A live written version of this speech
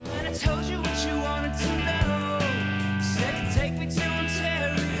want to know. Said he'd take me to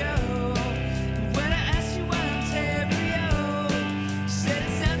Ontario. And when I asked you why Ontario, you said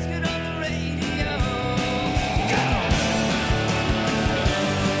it sounds good on the radio.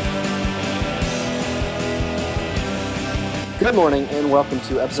 Good morning and welcome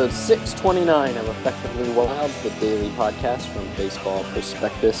to episode 629 of Effectively Wild, the daily podcast from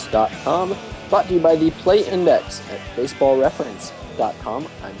baseballprospectus.com, brought to you by the Play Index at baseballreference.com.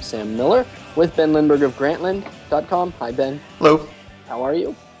 I'm Sam Miller with Ben Lindbergh of Grantland.com. Hi, Ben. Hello. How are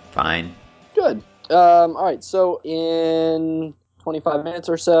you? Fine. Good. All right, so in 25 minutes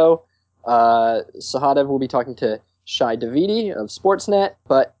or so, Sahadev will be talking to Shai Davidi of Sportsnet,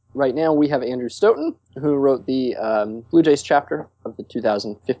 but right now we have Andrew Stoughton, who wrote the Blue Jays chapter of the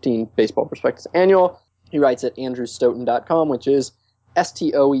 2015 Baseball Prospectus Annual. He writes at andrewstoughton.com, which is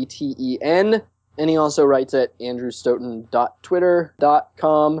Stoeten, and he also writes at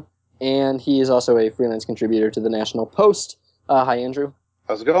andrewstoughton.twitter.com, and he is also a freelance contributor to the National Post. Hi, Andrew.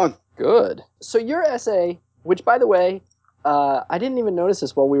 How's it going? Good. So your essay, which, by the way, I didn't even notice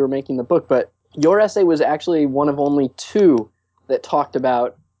this while we were making the book, but your essay was actually one of only two that talked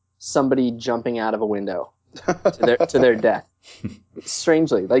about somebody jumping out of a window to their death.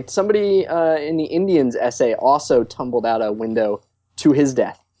 Strangely, like somebody in the Indians essay also tumbled out a window to his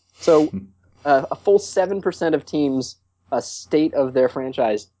death. So a full 7% of teams, a state of their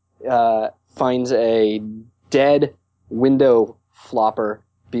franchise, finds a dead window flopper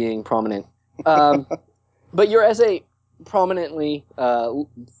being prominent. But your essay prominently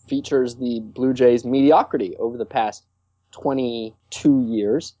features the Blue Jays' mediocrity over the past 22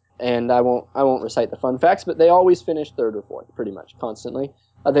 years. And I won't recite the fun facts, but they always finish third or fourth, pretty much, constantly.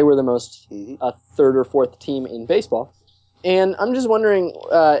 They were the most third or fourth team in baseball. And I'm just wondering,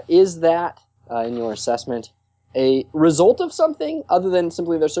 is that, in your assessment, a result of something other than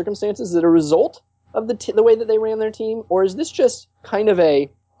simply their circumstances? Is it a result of the way that they ran their team? Or is this just kind of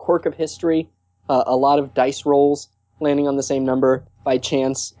a quirk of history, a lot of dice rolls landing on the same number by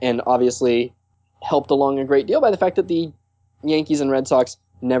chance, and obviously helped along a great deal by the fact that the Yankees and Red Sox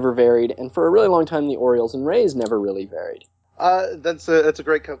never varied, and for a really long time the Orioles and Rays never really varied? That's a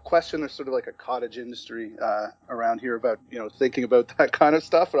great question. There's sort of like a cottage industry around here about thinking about that kind of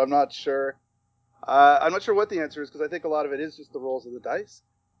stuff, but I'm not sure. I'm not sure what the answer is, because I think a lot of it is just the rolls of the dice.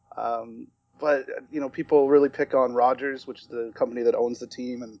 But people really pick on Rogers, which is the company that owns the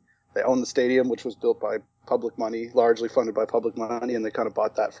team, and they own the stadium, which was built by public money, largely funded by public money, and they kind of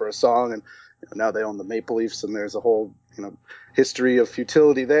bought that for a song, and now they own the Maple Leafs, and there's a whole history of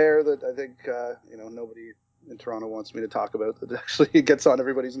futility there that I think nobody in Toronto wants me to talk about, that actually gets on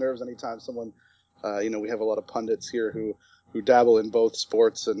everybody's nerves anytime someone we have a lot of pundits here who dabble in both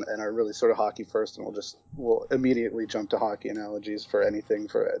sports and are really sort of hockey first, and we'll immediately jump to hockey analogies for anything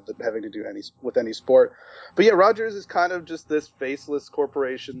for having to do with any sport. But yeah, Rogers is kind of just this faceless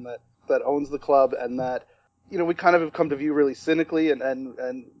corporation that owns the club, and that we kind of have come to view really cynically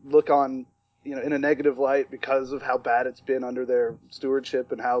and look on in a negative light because of how bad it's been under their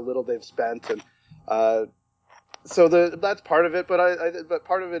stewardship and how little they've spent, and so that's part of it. But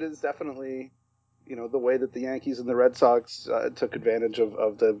part of it is definitely the way that the Yankees and the Red Sox took advantage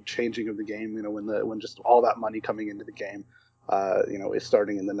of the changing of the game. When just all that money coming into the game, is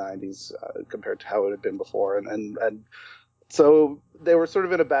starting in the 90s compared to how it had been before, and so they were sort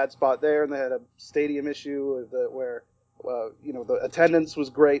of in a bad spot there, and they had a stadium issue where the attendance was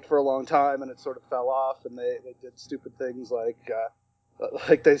great for a long time, and it sort of fell off, and they did stupid things like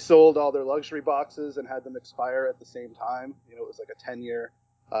they sold all their luxury boxes and had them expire at the same time. It was like a 10-year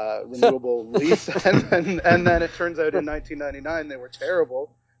renewable lease, and then it turns out in 1999 they were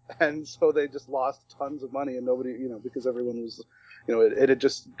terrible, and so they just lost tons of money, and nobody, because everyone was, it had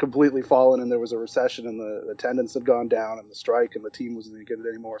just completely fallen, and there was a recession, and the attendance had gone down, and the strike, and the team wasn't going to get it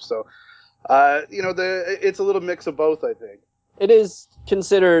anymore. So, it's a little mix of both, I think. It is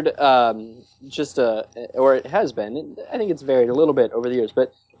considered or it has been, I think it's varied a little bit over the years,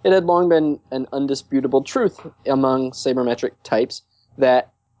 but it had long been an undisputable truth among sabermetric types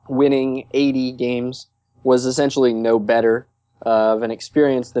that winning 80 games was essentially no better of an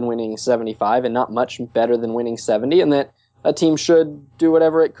experience than winning 75, and not much better than winning 70, and that a team should do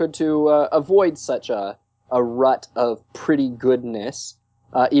whatever it could to avoid such a rut of pretty goodness,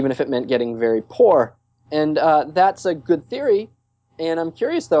 even if it meant getting very poor. And that's a good theory, and I'm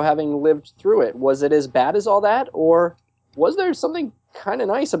curious, though, having lived through it, was it as bad as all that, or was there something kind of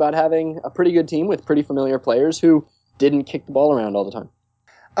nice about having a pretty good team with pretty familiar players who didn't kick the ball around all the time?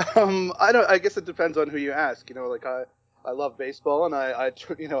 I guess it depends on who you ask. I love baseball, and I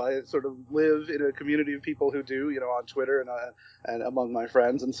I sort of live in a community of people who do, on Twitter and among my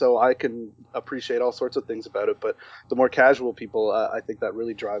friends, and so I can appreciate all sorts of things about it. But the more casual people, I think that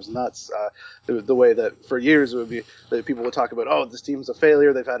really drives nuts. The way that for years it would be that people would talk about, oh, this team's a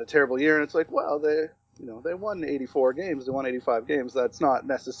failure, they've had a terrible year, and it's like, well, they won 84 games, they won 85 games. That's not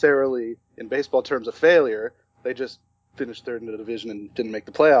necessarily in baseball terms a failure. They just finished third in the division and didn't make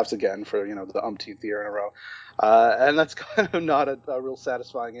the playoffs again for the umpteenth year in a row. And that's kind of not a real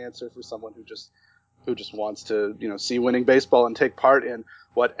satisfying answer for someone who just wants to see winning baseball and take part in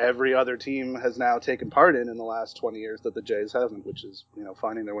what every other team has now taken part in the last 20 years that the Jays haven't, which is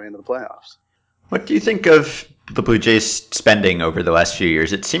finding their way into the playoffs. What do you think of the Blue Jays spending over the last few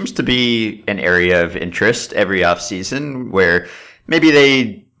years? It seems to be an area of interest every offseason where maybe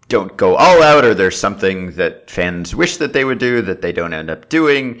they don't go all out, or there's something that fans wish that they would do that they don't end up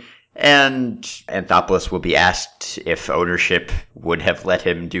doing. And Anthopoulos will be asked if ownership would have let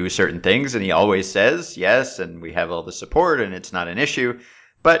him do certain things, and he always says yes, and we have all the support, and it's not an issue.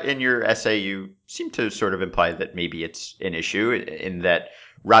 But in your essay, you seem to sort of imply that maybe it's an issue in that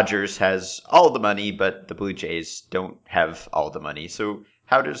Rogers has all the money, but the Blue Jays don't have all the money. So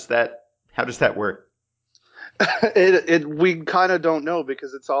how does that work? We kind of don't know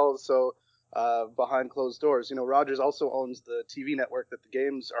because it's all so behind closed doors. Rogers also owns the TV network that the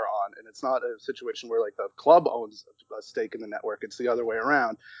games are on, and it's not a situation where like the club owns a stake in the network. It's the other way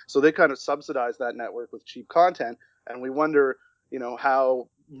around. So they kind of subsidize that network with cheap content, and we wonder, how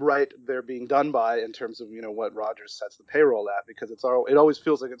right they're being done by in terms of what Rogers sets the payroll at, because it always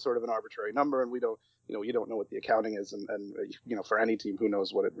feels like it's sort of an arbitrary number, and we don't you don't know what the accounting is, and for any team, who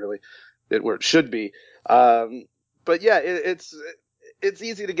knows what where it should be. But yeah, it's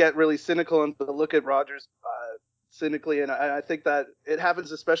easy to get really cynical and to look at Rogers cynically, and I think that it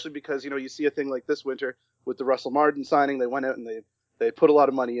happens especially because you see a thing like this winter with the Russell Martin signing. They went out and they put a lot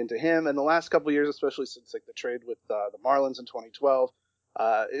of money into him, and the last couple of years, especially since like the trade with the Marlins in 2012,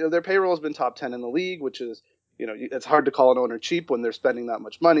 their payroll has been top 10 in the league, which is it's hard to call an owner cheap when they're spending that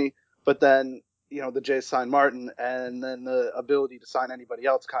much money. But then the Jays sign Martin, and then the ability to sign anybody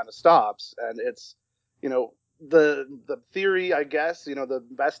else kind of stops, and it's the theory, I guess, the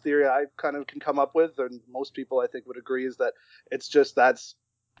best theory I kind of can come up with, and most people I think would agree, is that it's just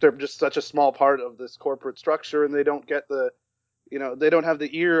they're just such a small part of this corporate structure, and they don't get they don't have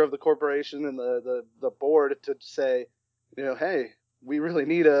the ear of the corporation and the board to say, hey, we really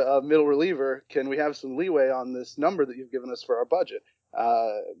need a middle reliever. Can we have some leeway on this number that you've given us for our budget?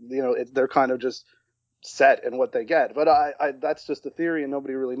 They're kind of just set in what they get. But I that's just a theory, and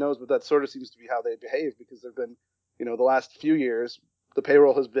nobody really knows. But that sort of seems to be how they behave, because they've been, the last few years, the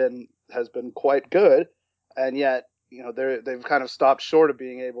payroll has been quite good, and yet they've kind of stopped short of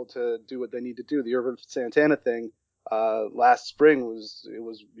being able to do what they need to do. The Irvin Santana thing last spring was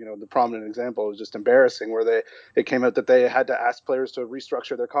the prominent example. It was just embarrassing, where it came out that they had to ask players to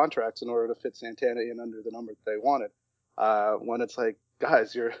restructure their contracts in order to fit Santana in under the number that they wanted. When it's like,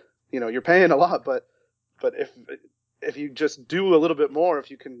 guys, you're paying a lot, but if you just do a little bit more, if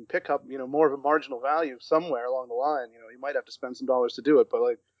you can pick up more of a marginal value somewhere along the line, you might have to spend some dollars to do it. But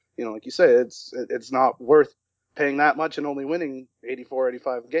like you say, it's not worth paying that much and only winning 84,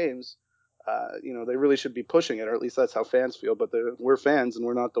 85 games. They really should be pushing it, or at least that's how fans feel. But we're fans, and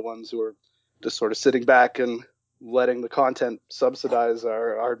we're not the ones who are just sort of sitting back and letting the content subsidize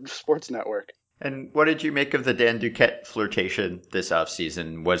our sports network. And what did you make of the Dan Duquette flirtation this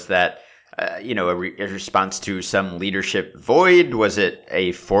offseason? Was that, a response to some leadership void? Was it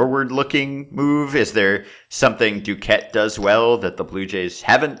a forward-looking move? Is there something Duquette does well that the Blue Jays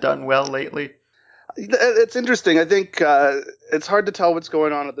haven't done well lately? It's interesting. I think it's hard to tell what's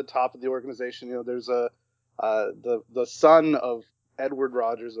going on at the top of the organization. There's the son of Edward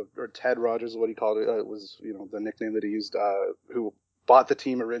Rogers, or Ted Rogers, what he called it. It was the nickname that he used. Who bought the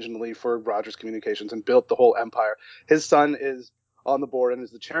team originally for Rogers Communications and built the whole empire. His son is on the board and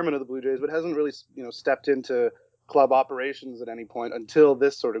is the chairman of the Blue Jays, but hasn't really stepped into club operations at any point until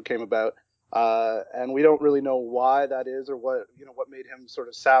this sort of came about. And we don't really know why that is, or what made him sort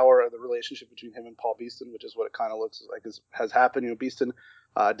of sour the relationship between him and Paul Beeston, which is what it kind of looks like has happened. Beeston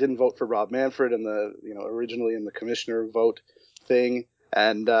didn't vote for Rob Manfred in the originally in the commissioner vote thing,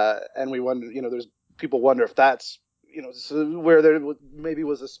 and we wonder, there's people wonder if that's where there maybe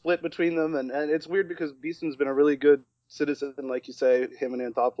was a split between them, and it's weird because Beeston's been a really good citizen, like you say. Him and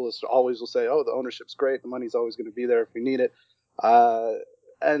Anthopoulos always will say, oh, the ownership's great, the money's always going to be there if we need it.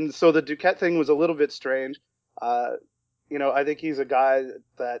 And so the Duquette thing was a little bit strange. I think he's a guy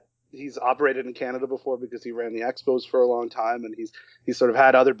that he's operated in Canada before because he ran the Expos for a long time, and he's sort of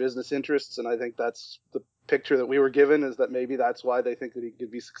had other business interests, and I think that's picture that we were given is that maybe that's why they think that he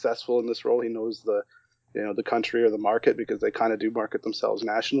could be successful in this role. He knows the country or the market, because they kind of do market themselves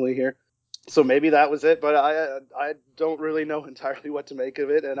nationally here. So maybe that was it, but I don't really know entirely what to make of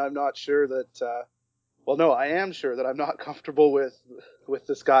it, and I'm not sure that. Well, no, I am sure that I'm not comfortable with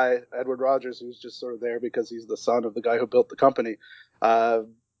this guy Edward Rogers, who's just sort of there because he's the son of the guy who built the company,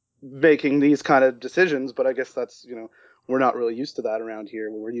 making these kind of decisions. But I guess that's we're not really used to that around here.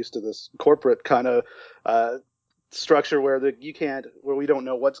 We're used to this corporate kind of structure where where we don't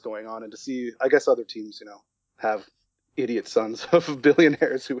know what's going on, and to see, I guess other teams have idiot sons of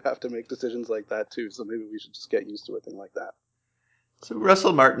billionaires who have to make decisions like that too. So maybe we should just get used to a thing like that. So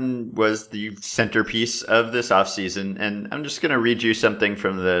Russell Martin was the centerpiece of this offseason, and I'm just going to read you something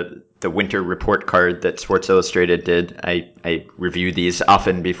from the winter report card that Sports Illustrated did. I review these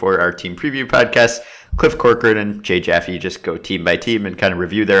often before our team preview podcast. Cliff Corcoran and Jay Jaffe just go team by team and kind of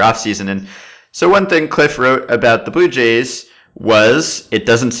review their offseason. And so one thing Cliff wrote about the Blue Jays was, it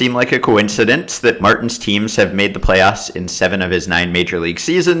doesn't seem like a coincidence that Martin's teams have made the playoffs in 7 of his 9 major league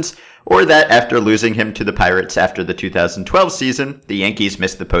seasons, or that after losing him to the Pirates after the 2012 season, the Yankees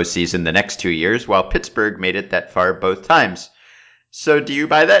missed the postseason the next 2 years, while Pittsburgh made it that far both times. So do you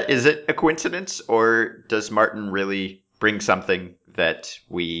buy that? Is it a coincidence, or does Martin really bring something that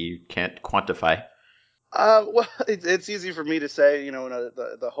we can't quantify? Well, it's easy for me to say,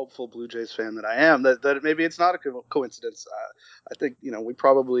 the hopeful Blue Jays fan that I am, that maybe it's not a coincidence. I think, we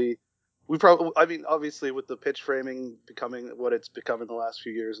probably, I mean, obviously with the pitch framing becoming what it's become in the last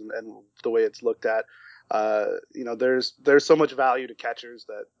few years, and the way it's looked at, there's so much value to catchers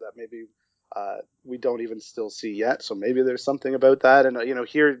that maybe we don't even still see yet. So maybe there's something about that. And,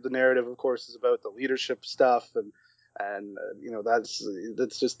 here the narrative, of course, is about the leadership stuff, and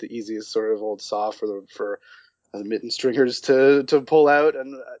that's just the easiest sort of old saw for the mitten stringers to pull out,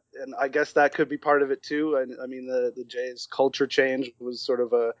 and I guess that could be part of it too. I mean, the Jays culture change was sort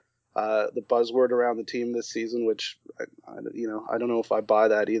of the buzzword around the team this season, which I don't know if I buy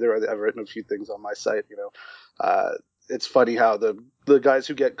that either. I've written a few things on my site. It's funny how the guys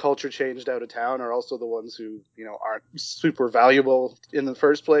who get culture changed out of town are also the ones who aren't super valuable in the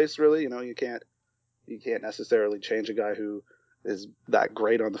first place. Really, you can't necessarily change a guy who is that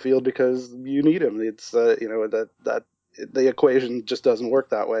great on the field because you need him. It's that the equation just doesn't work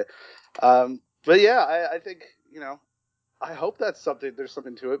that way. But yeah, I think I hope that's something. There's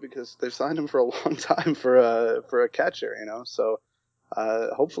something to it, because they've signed him for a long time for a catcher. So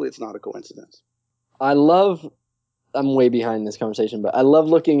hopefully it's not a coincidence. I'm way behind this conversation, but I love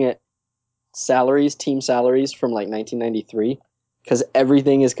looking at team salaries from like 1993, because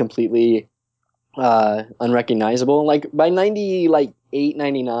everything is completely unrecognizable. Like by 98,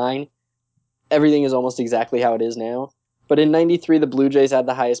 99, everything is almost exactly how it is now. But in 93, the Blue Jays had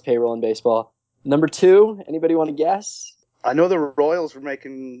the highest payroll in baseball. Number 2, anybody want to guess? I know the Royals were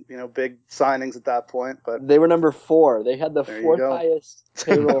making big signings at that point, but They were number 4. They had the there 4th highest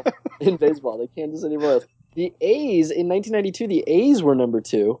payroll in baseball. The Kansas City Royals. The A's in 1992, the A's were number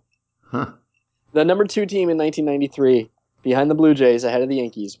 2. Huh. The number 2 team in 1993, behind the Blue Jays, ahead of the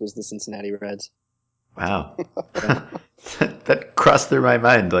Yankees, was the Cincinnati Reds. Wow. That crossed through my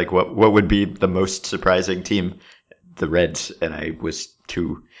mind. Like, what would be the most surprising team? The Reds, and I was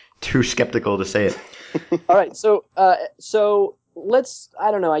too skeptical to say it. All right, so let's,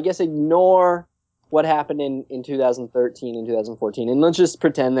 I don't know, I guess ignore what happened in 2013 and 2014, and let's just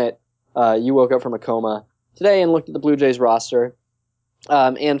pretend that you woke up from a coma today and looked at the Blue Jays roster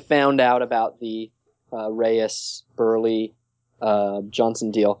and found out about the Reyes, Burley,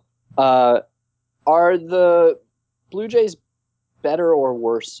 Johnson deal. Are the Blue Jays better or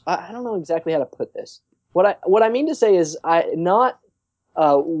worse? I don't know exactly how to put this. What I mean to say is,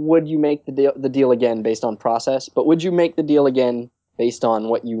 would you make the deal again based on process, but would you make the deal again based on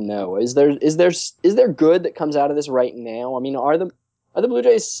what you know? Is there good that comes out of this right now? I mean, are the Blue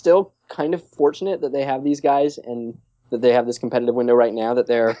Jays still kind of fortunate that they have these guys and that they have this competitive window right now that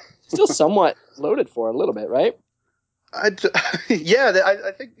they're still somewhat loaded for a little bit, right? Yeah,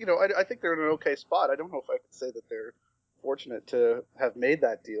 I think I think they're in an okay spot. I don't know if I could say that they're fortunate to have made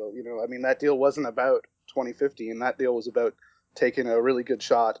that deal. I mean, that deal wasn't about 2015. That deal was about taking a really good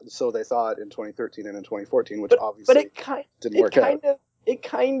shot, so they thought, in 2013 and in 2014, which obviously didn't work out. It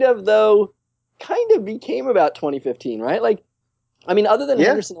kind of became about 2015, right? Like, I mean, other than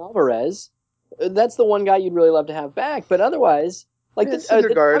Henderson Alvarez, that's the one guy you'd really love to have back. But otherwise, like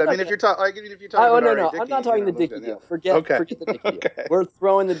Syndergaard. I mean, if you're talking, oh no, I'm not talking the Dickey deal. Forget the Dickey deal. We're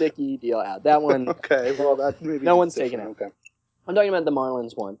throwing the Dickey deal out. That one. Okay, well, that maybe no one's taking it. Okay, I'm talking about the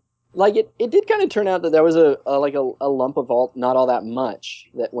Marlins one. Like it did kind of turn out that there was a lump of not all that much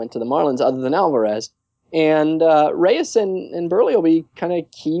that went to the Marlins other than Alvarez, and Reyes and Burley will be kind of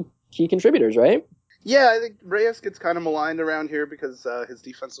key contributors, right? Yeah, I think Reyes gets kind of maligned around here because his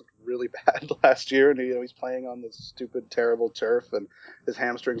defense looked really bad last year, and he's playing on this stupid, terrible turf, and his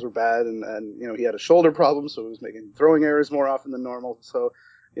hamstrings were bad, and he had a shoulder problem, so he was making throwing errors more often than normal. So,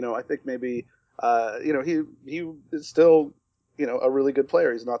 I think maybe he is still a really good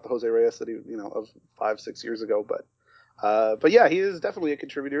player. He's not the Jose Reyes that he of 5-6 years ago, but yeah, he is definitely a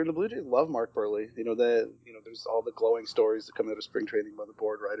contributor, and the Blue Jays love Mark Burley. There's all the glowing stories that come out of spring training by the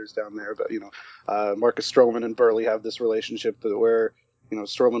board writers down there. But Marcus Stroman and Burley have this relationship where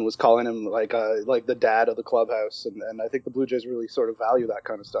Stroman was calling him like the dad of the clubhouse, and I think the Blue Jays really sort of value that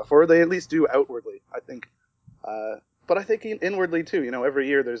kind of stuff, or they at least do outwardly. I think, but I think inwardly too. Every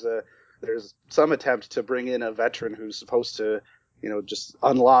year there's some attempt to bring in a veteran who's supposed to just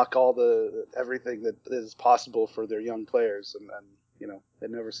unlock everything that is possible for their young players, and it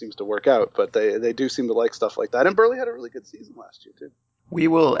never seems to work out, but they do seem to like stuff like that. And Burley had a really good season last year too. We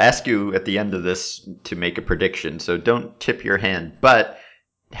will ask you at the end of this to make a prediction, so don't tip your hand. But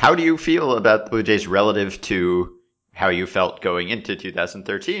how do you feel about the Blue Jays relative to how you felt going into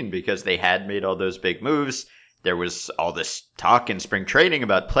 2013? Because they had made all those big moves. There was all this talk in spring training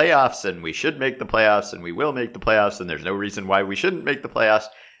about playoffs, and we should make the playoffs, and we will make the playoffs, and there's no reason why we shouldn't make the playoffs.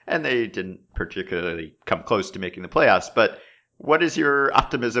 And they didn't particularly come close to making the playoffs. But what is your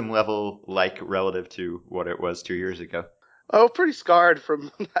optimism level like relative to what it was 2 years ago? Oh, pretty scarred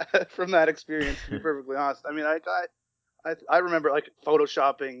from that experience, to be perfectly honest. I mean, I remember like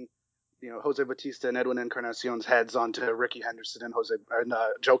photoshopping Jose Bautista and Edwin Encarnacion's heads onto Ricky Henderson and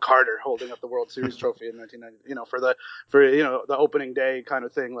Joe Carter holding up the World Series trophy in 1990. For the opening day kind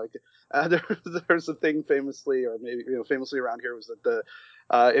of thing. Like there's a thing famously, or maybe famously around here, was that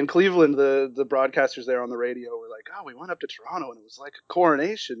in Cleveland the broadcasters there on the radio were like, oh, we went up to Toronto and it was like a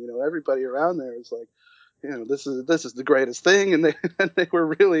coronation. Everybody around there was like, this is the greatest thing, and they were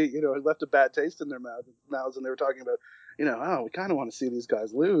really, it left a bad taste in their mouths, and they were talking about, oh, we kind of want to see these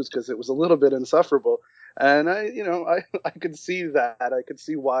guys lose because it was a little bit insufferable, and I could see that, I could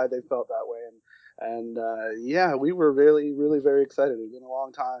see why they felt that way, and yeah, we were really, really very excited. It's been a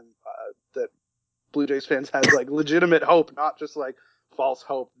long time that Blue Jays fans had like legitimate hope, not just like false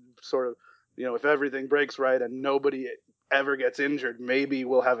hope, sort of, if everything breaks right and nobody ever gets injured, maybe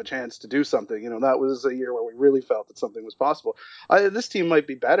we'll have a chance to do something. That was a year where we really felt that something was possible. This team might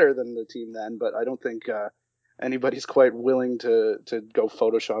be better than the team then, but I don't think anybody's quite willing to go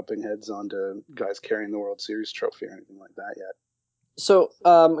photoshopping heads onto guys carrying the World Series trophy or anything like that yet. So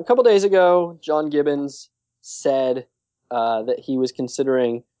a couple days ago, John Gibbons said that he was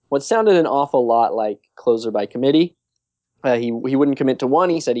considering what sounded an awful lot like closer by committee. He wouldn't commit to one.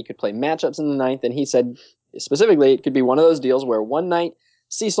 He said he could play matchups in the ninth, and he said specifically it could be one of those deals where one night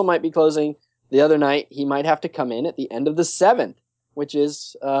Cecil might be closing, the other night he might have to come in at the end of the seventh, which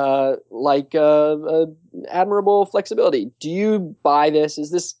is admirable flexibility. Do you buy this?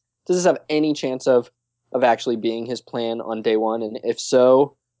 Does this have any chance of actually being his plan on day one? And if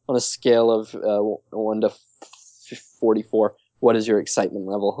so, on a scale of 1 to 44, what is your excitement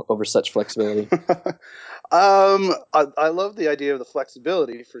level over such flexibility? I love the idea of the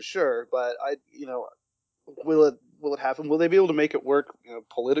flexibility for sure, but will it happen? Will they be able to make it work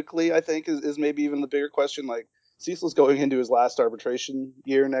politically? I think is maybe even the bigger question. Like, Cecil's going into his last arbitration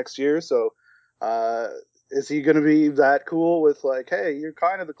year next year, so is he going to be that cool with like, hey, you're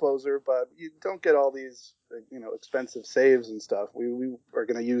kind of the closer, but you don't get all these expensive saves and stuff. We are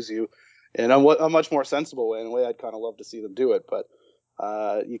going to use you in a much more sensible way, in a way I'd kind of love to see them do it, but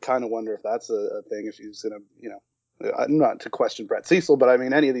you kind of wonder if that's a thing, if he's going to, not to question Brett Cecil, but I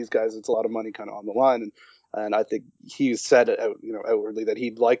mean, any of these guys, it's a lot of money kind of on the line. And I think he's said outwardly that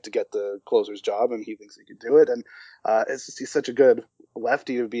he'd like to get the closer's job, and he thinks he could do it. And he's such a good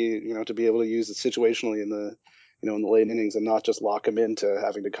lefty to be able to use it situationally in the in the late innings and not just lock him into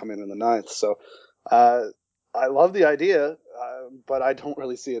having to come in the ninth. So I love the idea, but I don't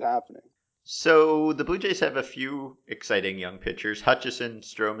really see it happening. So the Blue Jays have a few exciting young pitchers: Hutchison,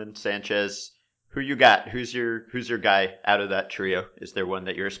 Stroman, Sanchez. Who you got? Who's your guy out of that trio? Is there one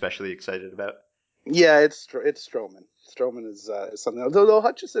that you're especially excited about? Yeah, it's Stroman. Stroman is something. Though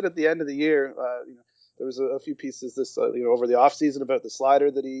Hutchison at the end of the year, there was a few pieces this over the offseason about the slider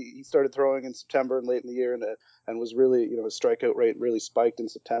that he started throwing in September and late in the year, and was really his strikeout rate really spiked in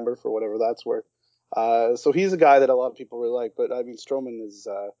September for whatever that's worth. So he's a guy that a lot of people really like. But I mean, Stroman's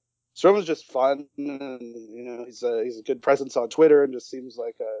just fun, and he's a good presence on Twitter, and just seems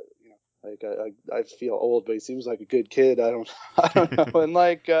like I feel old, but he seems like a good kid. I don't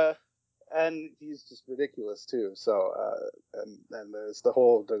know, and he's just ridiculous too. So and there's the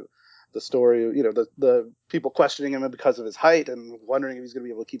the story, the people questioning him because of his height and wondering if he's going to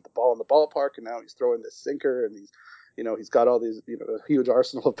be able to keep the ball in the ballpark, and now he's throwing this sinker, and he's got all these, a huge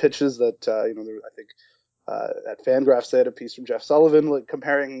arsenal of pitches that, I think at Fangraphs they had a piece from Jeff Sullivan like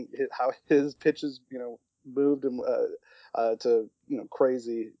comparing how his pitches, moved him to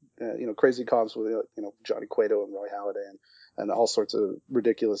crazy comps with Johnny Cueto and Roy Halladay and all sorts of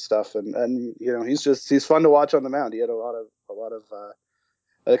ridiculous stuff, and he's fun to watch on the mound. He had a lot of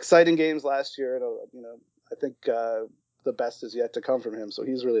exciting games last year, and I think the best is yet to come from him. So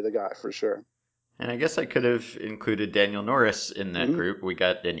he's really the guy for sure. And I guess I could have included Daniel Norris in that group. We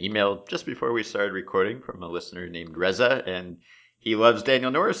got an email just before we started recording from a listener named Reza, and he loves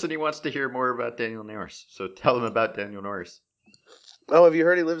Daniel Norris and he wants to hear more about Daniel Norris. So tell him about Daniel Norris. Oh, have you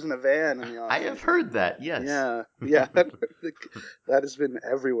heard he lives in a van in the office? I have heard that, yes. Yeah. That has been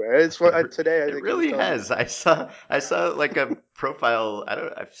everywhere. It's today. I think it really has. I saw like a profile.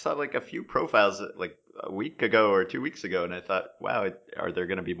 I saw like a few profiles like a week ago or 2 weeks ago, and I thought, wow, are there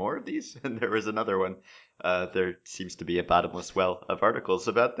going to be more of these? And there was another one. There seems to be a bottomless well of articles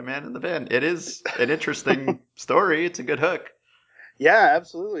about the man in the van. It is an interesting story. It's a good hook. Yeah,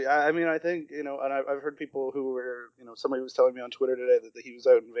 absolutely. I mean, I think, and I've heard people who were, somebody was telling me on Twitter today that he was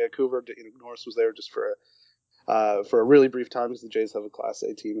out in Vancouver. Norris was there just for a really brief time because the Jays have a Class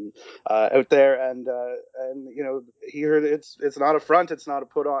A team and out there, and he heard it's not a front, it's not a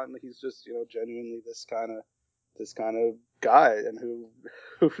put on. He's just genuinely this kind of guy, and who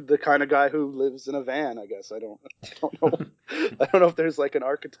the kind of guy who lives in a van. I guess I don't know. I don't know if there's like an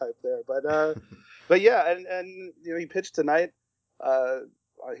archetype there, but yeah, and he pitched tonight.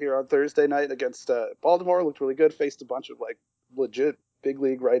 Here on Thursday night against Baltimore, looked really good. Faced a bunch of like legit big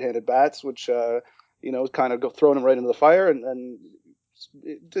league right-handed bats, which kind of thrown him right into the fire, and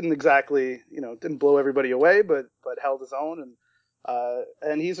it didn't exactly didn't blow everybody away, but held his own,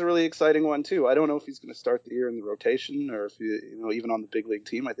 and he's a really exciting one too. I don't know if he's going to start the year in the rotation or if even on the big league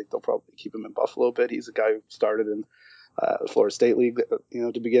team. I think they'll probably keep him in Buffalo a bit. He's a guy who started in the Florida State League,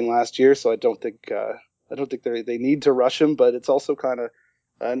 to begin last year, so I don't think they need to rush him, but it's also kind of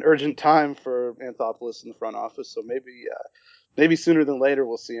an urgent time for Anthopoulos in the front office. So maybe sooner than later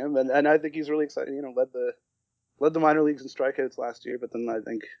we'll see him. And I think he's really excited. Led the minor leagues in strikeouts last year, but then I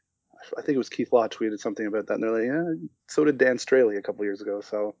think it was Keith Law tweeted something about that, and they're like, yeah, so did Dan Straley a couple years ago.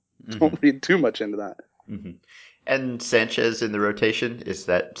 So don't read too much into that. Mm-hmm. And Sanchez in the rotation, is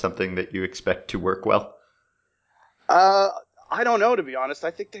that something that you expect to work well? I don't know, to be honest.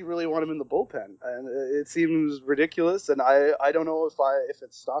 I think they really want him in the bullpen, and it seems ridiculous. And I don't know if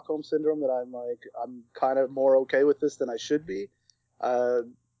it's Stockholm syndrome that I'm kind of more okay with this than I should be,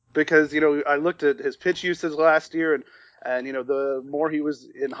 because I looked at his pitch usage last year, and the more he was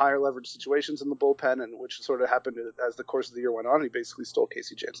in higher leverage situations in the bullpen, and which sort of happened as the course of the year went on, he basically stole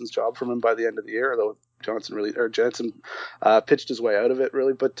Casey Jansen's job from him by the end of the year. Although Jansen pitched his way out of it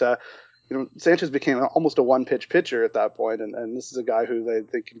really, but. Sanchez became almost a one-pitch pitcher at that point, and this is a guy who they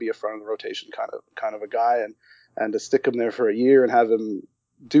think can be a front of the rotation kind of a guy, and to stick him there for a year and have him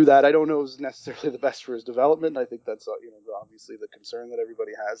do that, I don't know is necessarily the best for his development. I think that's obviously the concern that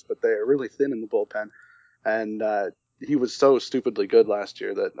everybody has, but they are really thin in the bullpen, and he was so stupidly good last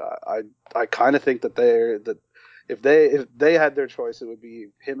year that I kind of think that if they had their choice, it would be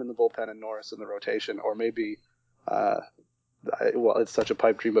him in the bullpen and Norris in the rotation, or maybe. It's such a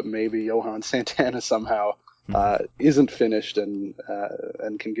pipe dream, but maybe Johan Santana somehow isn't finished and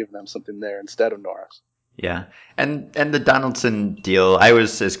can give them something there instead of Norris. Yeah, and the Donaldson deal, I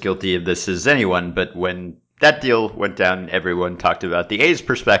was as guilty of this as anyone, but when that deal went down, everyone talked about the A's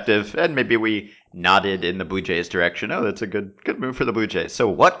perspective, and maybe we nodded in the Blue Jays direction. Oh, that's a good move for the Blue Jays. So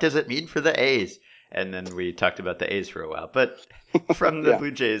what does it mean for the A's? And then we talked about the A's for a while. But from the Blue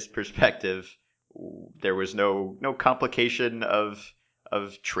Jays perspective, there was no complication of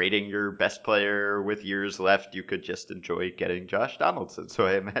trading your best player with years left. You could just enjoy getting Josh Donaldson. So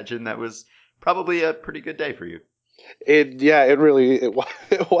I imagine that was probably a pretty good day for you. It really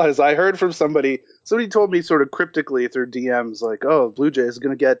was. I heard from somebody told me sort of cryptically through DMs like, oh, Blue Jays is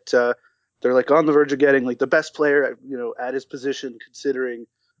going to get they're like on the verge of getting like the best player at his position considering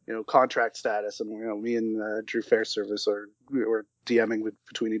contract status, and me and Drew Fairservice were DMing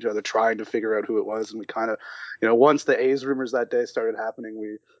between each other trying to figure out who it was, and we kind of once the A's rumors that day started happening,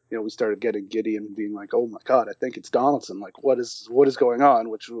 we started getting giddy and being like, oh my god, I think it's Donaldson, like what is going on,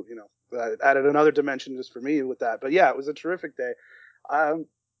 which added another dimension just for me with that. But yeah, it was a terrific day. Though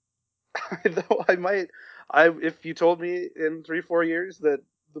if you told me in 3-4 years that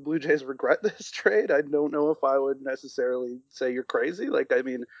the Blue Jays regret this trade, I don't know if I would necessarily say you're crazy. Like, I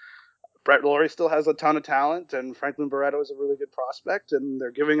mean, Brett Laurie still has a ton of talent, and Franklin Barreto is a really good prospect, and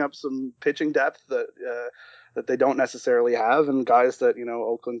they're giving up some pitching depth that they don't necessarily have, and guys that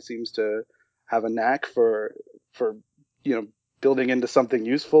Oakland seems to have a knack for building into something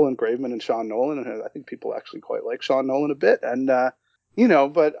useful in Graveman and Sean Nolan, and I think people actually quite like Sean Nolan a bit, and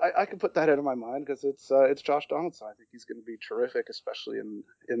but I can put that out of my mind because it's Josh Donaldson. I think he's going to be terrific, especially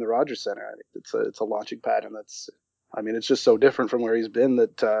in the Rogers Center. I think it's a launching pad, and it's just so different from where he's been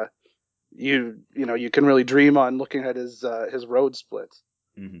that you can really dream on looking at his road splits.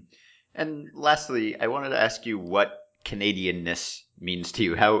 Mm-hmm. And lastly, I wanted to ask you what Canadianness means to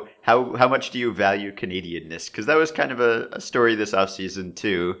you. How much do you value Canadianness? Because that was kind of a story this offseason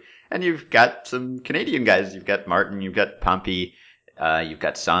too. And you've got some Canadian guys. You've got Martin. You've got Pompey. You've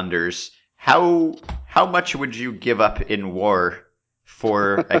got Saunders. How much would you give up in war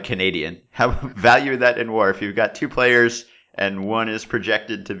for a Canadian? How value that in war? If you've got two players and one is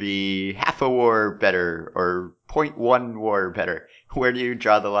projected to be half a war better or 0.1 war better, where do you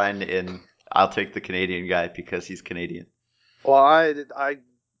draw the line in I'll take the Canadian guy because he's Canadian? Well, I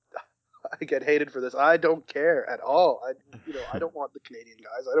get hated for this. I don't care at all. I don't want the Canadian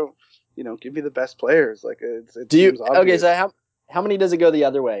guys. I don't, give me the best players. Like it seems obvious. Okay, so how many does it go the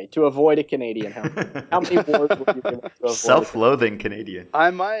other way to avoid a Canadian? How many wars would you give up to avoid self-loathing Canadian? I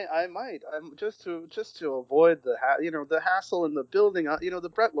might. I'm just to avoid the hassle in the building.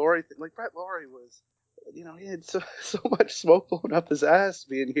 The Brett Laurie thing. Like Brett Laurie was, he had so much smoke blown up his ass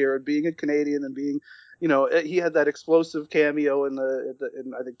being here and being a Canadian and being, he had that explosive cameo in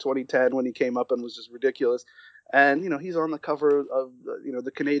I think 2010 when he came up and was just ridiculous. And he's on the cover of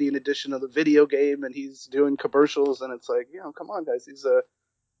the Canadian edition of the video game, and he's doing commercials, and it's like, come on, guys, he's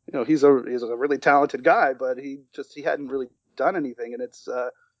a really talented guy, but he hadn't really done anything, and it's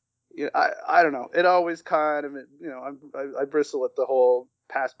I don't know. It always kind of I bristle at the whole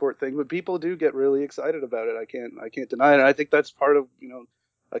passport thing, but people do get really excited about it. I can't deny it. And I think that's part of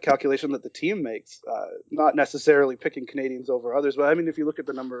a calculation that the team makes, not necessarily picking Canadians over others. But I mean, if you look at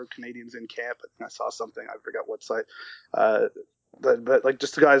the number of Canadians in camp, I think I saw something, I forgot what site, but like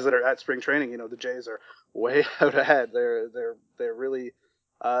just the guys that are at spring training, the Jays are way out ahead. They're really,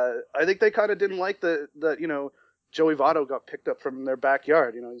 I think they kind of didn't like that Joey Votto got picked up from their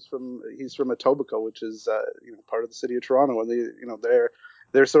backyard. He's from Etobicoke, which is part of the city of Toronto, and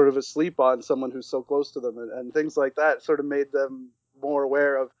they're sort of asleep on someone who's so close to them, and things like that sort of made them more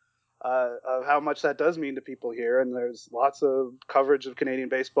aware of how much that does mean to people here. And there's lots of coverage of Canadian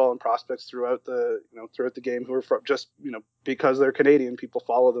baseball and prospects throughout the game who are from, just because they're Canadian, people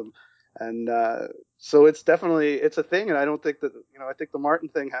follow them, and so it's a thing. And I don't think that I think the Martin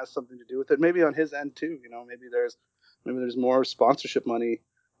thing has something to do with it. Maybe on his end too. Maybe there's more sponsorship money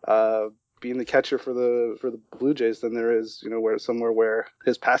being the catcher for the Blue Jays than there is where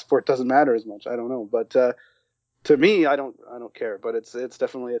his passport doesn't matter as much. I don't know, but to me, I don't care, but it's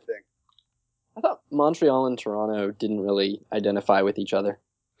definitely a thing. I thought Montreal and Toronto didn't really identify with each other.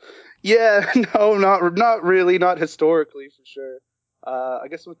 Yeah, no, not really, not historically for sure. I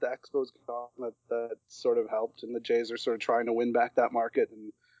guess with the Expos gone, that sort of helped, and the Jays are sort of trying to win back that market,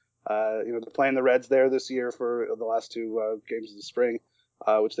 and they're playing the Reds there this year for the last two games of the spring,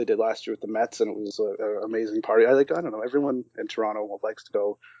 which they did last year with the Mets, and it was an amazing party. I don't know, everyone in Toronto likes to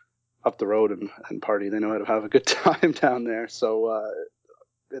go up the road and party. They know how to have a good time down there, so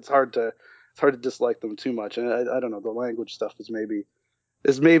it's hard to dislike them too much. And I don't know, the language stuff is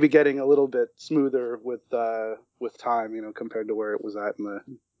maybe getting a little bit smoother with time, compared to where it was at in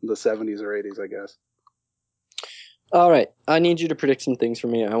the 70s or 80s, I guess. All right, I need you to predict some things for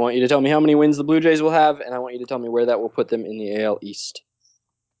me. I want you to tell me how many wins the Blue Jays will have, and I want you to tell me where that will put them in the AL East.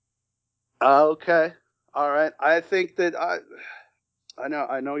 Okay, all right. I think that I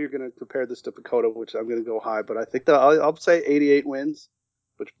know you're going to compare this to Pacoda, which I'm going to go high, but I think that I'll say 88 wins,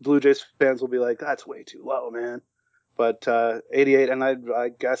 which Blue Jays fans will be like, that's way too low, man. But 88, and I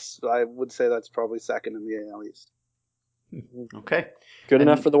guess I would say that's probably second in the AL East. Okay. Good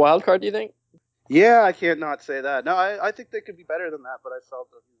enough for the wild card, do you think? Yeah, I can't not say that. No, I think they could be better than that, but I felt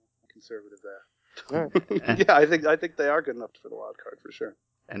conservative there. All right. Yeah, I think they are good enough for the wild card for sure.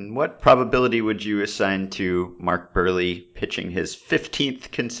 And what probability would you assign to Mark Burley pitching his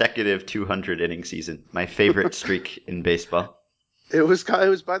 15th consecutive 200-inning season? My favorite streak in baseball. It was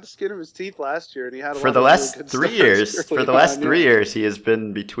by the skin of his teeth last year, and he had for the last really 3 years. For the last 3 years, he has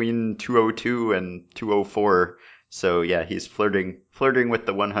been between 202 and 204. So yeah, he's flirting with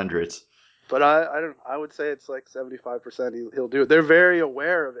the 100s. But I would say it's like 75% he'll do it. They're very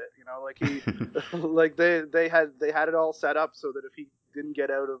aware of it, like he like they had it all set up so that if he didn't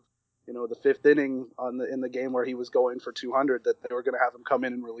get out of the fifth inning in the game where he was going for 200, that they were going to have him come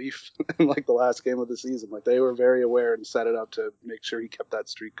in relief in like the last game of the season. Like they were very aware and set it up to make sure he kept that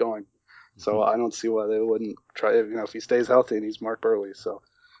streak going. So I don't see why they wouldn't try. If he stays healthy and he's Mark Burley. So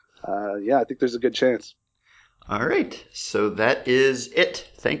I think there's a good chance. All right, so that is it.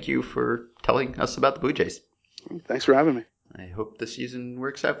 Thank you for telling us about the Blue Jays. Thanks for having me. I hope the season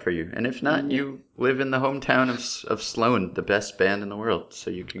works out for you. And if not, you live in the hometown of Sloan, the best band in the world, so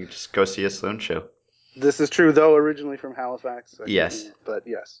you can just go see a Sloan show. This is true, though, originally from Halifax. Yes. But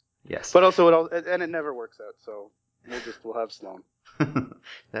yes. Yes. But also, it never works out, so we'll have Sloan.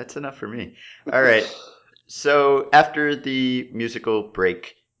 That's enough for me. All right. So after the musical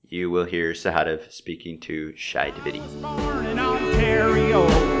break, you will hear Sahadev speaking to Shai Davidi. Born in Ontario.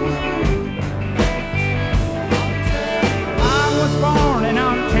 I was born in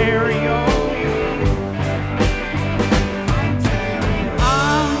Ontario.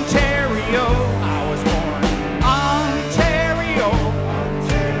 Ontario. I was born in Ontario.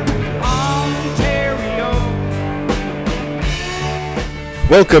 Ontario.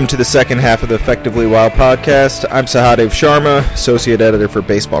 Welcome to the second half of the Effectively Wild podcast. I'm Sahadev Sharma, Associate Editor for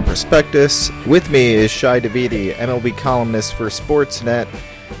Baseball Prospectus. With me is Shai Davidi, MLB columnist for Sportsnet.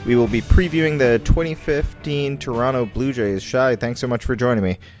 We will be previewing the 2015 Toronto Blue Jays. Shai, thanks so much for joining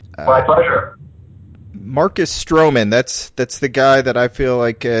me. My pleasure. Marcus Stroman, that's the guy that I feel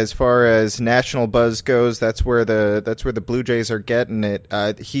like, as far as national buzz goes, that's where the Blue Jays are getting it.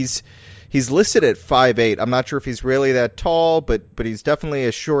 He's listed at 5'8". I'm not sure if he's really that tall, but he's definitely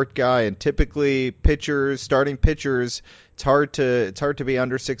a short guy. And typically starting pitchers, it's hard to be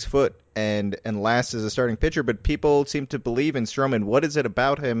under 6 foot and last as a starting pitcher. But people seem to believe in Stroman. What is it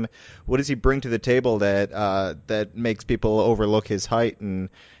about him? What does he bring to the table that makes people overlook his height and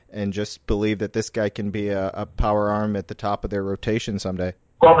just believe that this guy can be a power arm at the top of their rotation someday?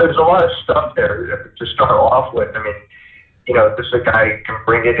 Well, there's a lot of stuff there to start off with. I mean, this is a guy who can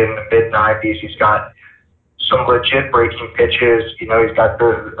bring it in the mid-90s. He's got some legit breaking pitches. He's got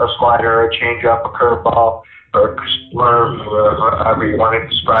a slider, a changeup, a curveball, or however you want to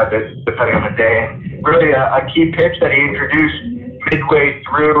describe it, depending on the day. And really, a key pitch that he introduced midway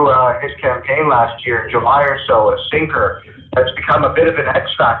through his campaign last year, in July or so, a sinker that's become a bit of an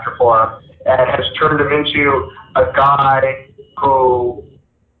X factor for him and has turned him into a guy who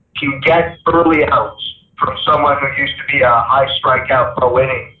can get early outs from someone who used to be a high strikeout per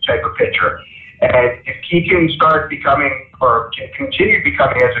inning type of pitcher. And if he can start becoming, or can continue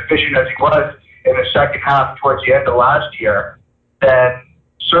becoming as efficient as he was in the second half towards the end of last year, then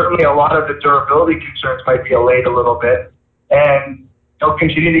certainly a lot of the durability concerns might be allayed a little bit, and he'll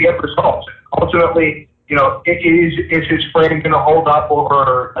continue to get results. Ultimately, is his frame going to hold up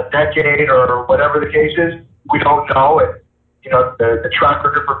over a decade or whatever the case is? We don't know it. The track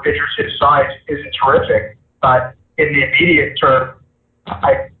record for pitchers his size isn't terrific, but in the immediate term,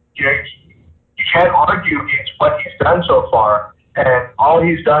 you can't argue against what he's done so far, and all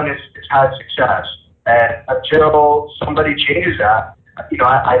he's done is had success. And until somebody changes that,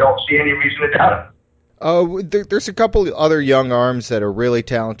 I don't see any reason to doubt him. There's a couple other young arms that are really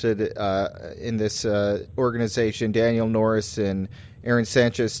talented in this organization. Daniel Norris and Aaron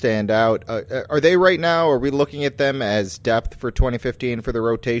Sanchez stand out. Are they right now? Are we looking at them as depth for 2015 for the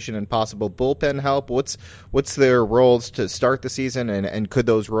rotation and possible bullpen help? What's their roles to start the season, and could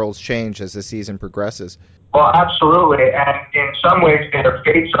those roles change as the season progresses? Well, absolutely, and in some ways their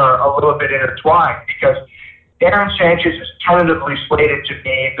fates are a little bit intertwined, because Aaron Sanchez is tentatively slated to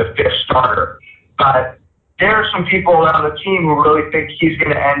be the fifth starter, but there are some people around the team who really think he's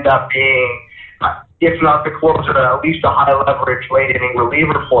going to end up being, if not the closer, at least a high-leverage late-inning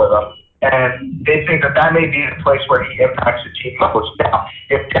reliever for them. And they think that may be the place where he impacts the team most. Now,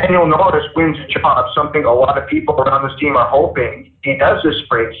 if Daniel Norris wins a job, something a lot of people around this team are hoping he does this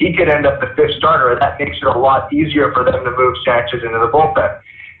spring, he could end up the fifth starter, and that makes it a lot easier for them to move Sanchez into the bullpen.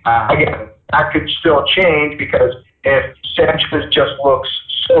 Again, that could still change, because if Sanchez just looks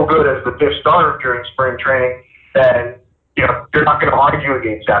so good as the fifth starter during spring training, then they're not going to argue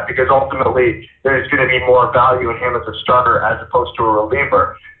against that, because ultimately there's going to be more value in him as a starter as opposed to a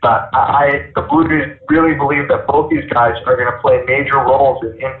reliever. But the Blue Jays really believe that both these guys are going to play major roles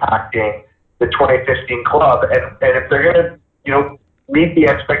in impacting the 2015 club, and if they're going to meet the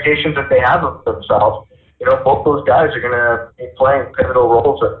expectations that they have of themselves, both those guys are going to be playing pivotal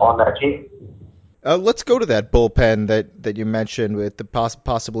roles on that team. Let's go to that bullpen that you mentioned, with the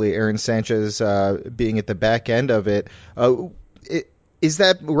possibly Aaron Sanchez being at the back end of it. Is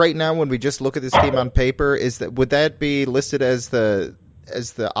that right now, when we just look at this team on paper, would that be listed as the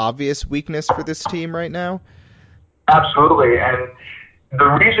obvious weakness for this team right now? Absolutely, and the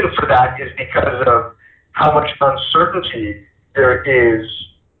reason for that is because of how much uncertainty there is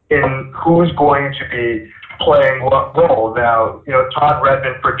in who's going to be playing what role. Now, Todd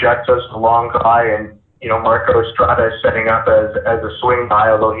Redmond projects as the long guy, and Marco Estrada is setting up as a swing guy,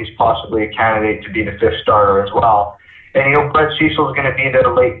 although he's possibly a candidate to be the fifth starter as well. And Brett Cecil is going to be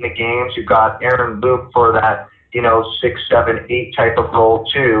there late in the games. You've got Aaron Luke for that 6, 7, 8 type of role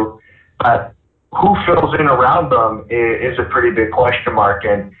too. But who fills in around them is a pretty big question mark.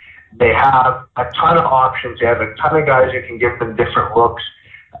 And they have a ton of options. They have a ton of guys who can give them different looks.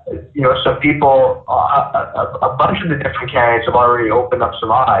 Some people, a bunch of the different candidates have already opened up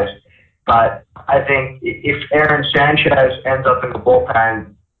some eyes. But I think if Aaron Sanchez ends up in the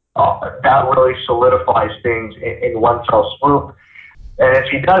bullpen, that really solidifies things in one fell swoop. And if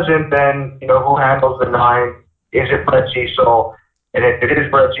he doesn't, then, who handles the 9? Is it Brett Cecil? And if it is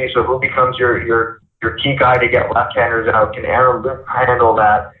Brett Cecil, who becomes your key guy to get left-handers out? Can Aaron Luke handle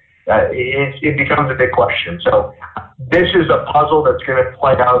that? It becomes a big question. So this is a puzzle that's going to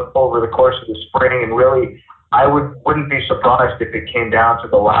play out over the course of the spring, and really, I wouldn't be surprised if it came down to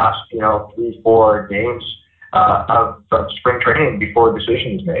the last 3-4 games of spring training before a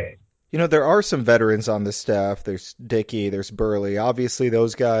decision is made. There are some veterans on the staff. There's Dickey, there's Burley. Obviously,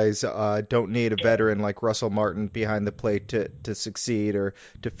 those guys don't need a veteran like Russell Martin behind the plate to succeed or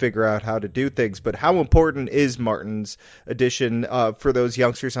to figure out how to do things. But how important is Martin's addition for those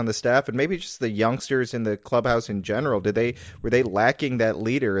youngsters on the staff, and maybe just the youngsters in the clubhouse in general? Were they lacking that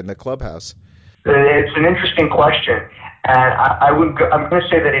leader in the clubhouse? It's an interesting question, and I'm going to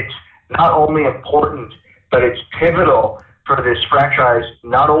say that it's not only important, but it's pivotal for this franchise,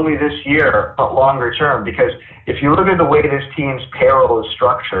 not only this year, but longer term. Because if you look at the way this team's payroll is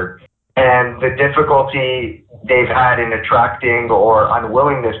structured and the difficulty they've had in attracting or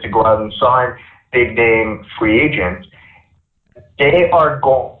unwillingness to go out and sign big name free agents, they are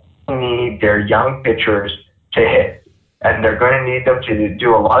going to need their young pitchers to hit. And they're going to need them to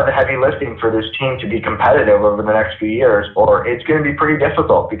do a lot of the heavy lifting for this team to be competitive over the next few years, or it's going to be pretty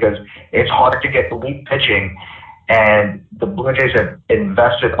difficult because it's hard to get elite pitching. And the Blue Jays have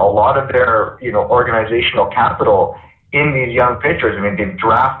invested a lot of their, organizational capital in these young pitchers. I mean, they've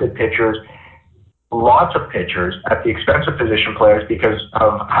drafted pitchers, lots of pitchers at the expense of position players because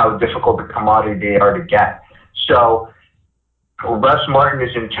of how difficult the commodity they are to get. So Russ Martin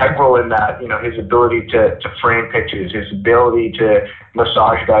is integral in that, his ability to frame pitches, his ability to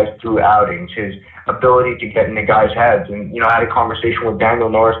massage guys through outings, his ability to get into guys' heads. And, I had a conversation with Daniel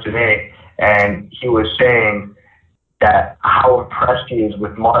Norris today, and he was saying that how impressed he is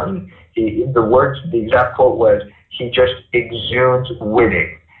with Martin. The exact quote was, he just exudes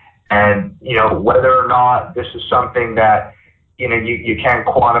winning. And, whether or not this is something that, you can't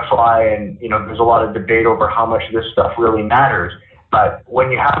quantify, and, there's a lot of debate over how much this stuff really matters. But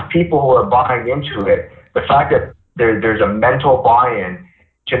when you have people who are buying into it, the fact that there's a mental buy-in,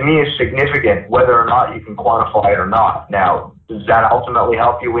 to me, is significant, whether or not you can quantify it or not. Now, does that ultimately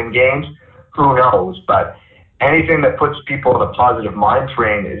help you win games? Who knows? But anything that puts people in a positive mind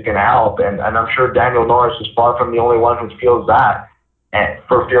frame is going to help. And I'm sure Daniel Norris is far from the only one who feels that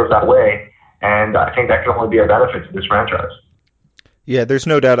way. And I think that can only be a benefit to this franchise. Yeah, there's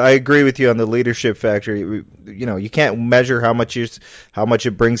no doubt. I agree with you on the leadership factor. You can't measure how much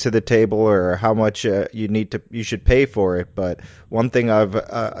it brings to the table or how much you should pay for it. But one thing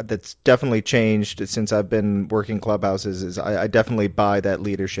that's definitely changed since I've been working clubhouses is I definitely buy that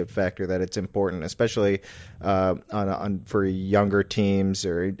leadership factor, that it's important, especially for younger teams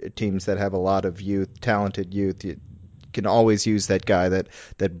or teams that have a lot of talented youth. Can always use that guy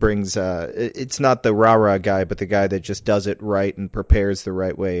that brings it's not the rah-rah guy, but the guy that just does it right and prepares the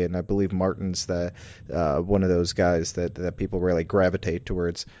right way. And I believe Martin's one of those guys that people really gravitate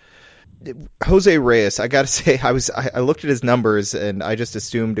towards. Jose Reyes, I gotta say, I looked at his numbers and I just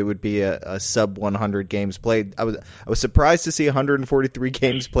assumed it would be a sub 100 games played. I was surprised to see 143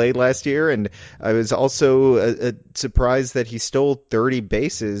 games played last year, and I was also surprised that he stole 30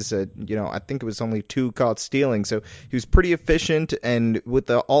 bases. I think it was only 2 caught stealing, so he was pretty efficient. And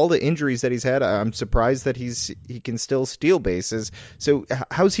with all the injuries that he's had, I'm surprised that he can still steal bases. So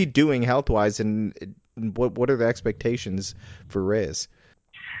how's he doing health wise, and what are the expectations for Reyes?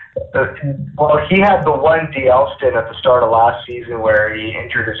 Well, he had the one DL stint at the start of last season where he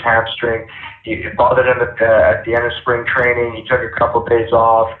injured his hamstring. It bothered him at the end of spring training. He took a couple of days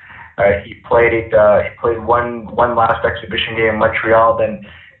off. He played one last exhibition game in Montreal. Then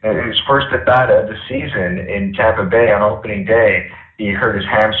in his first at bat of the season in Tampa Bay on opening day, he hurt his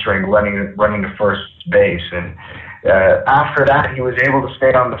hamstring running to first base. And after that, he was able to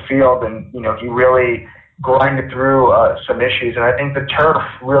stay on the field, and he really grinded through some issues, and I think the turf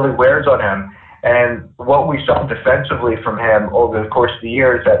really wears on him. And what we saw defensively from him over the course of the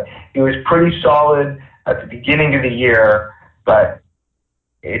year is that he was pretty solid at the beginning of the year, but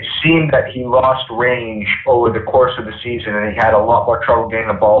it seemed that he lost range over the course of the season, and he had a lot more trouble getting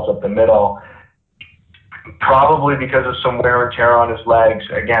the balls up the middle, probably because of some wear and tear on his legs.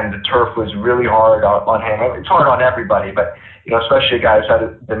 Again, the turf was really hard on him. It's hard on everybody, but especially a guy who's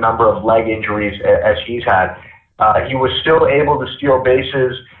had the number of leg injuries as he's had. He was still able to steal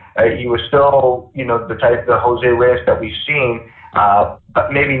bases. He was still, the type of Jose Reyes that we've seen,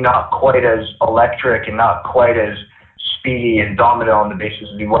 but maybe not quite as electric and not quite as speedy and dominant on the bases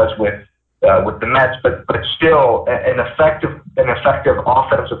as he was with the Mets. But still an effective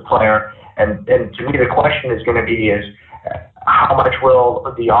offensive player. And to me, the question is going to be is how much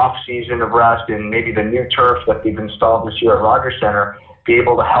will the off season of rest and maybe the new turf that they've installed this year at Rogers Center be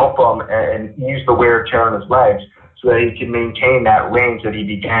able to help him and ease the wear and tear on his legs, so that he can maintain that range that he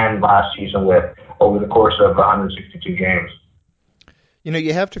began last season with over the course of 162 games.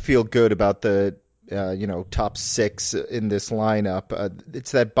 You have to feel good about the top six in this lineup.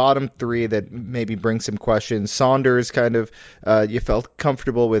 It's that bottom three that maybe brings some questions. Saunders kind of, you felt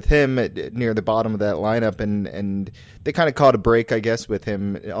comfortable with him near the bottom of that lineup, and they kind of caught a break, I guess, with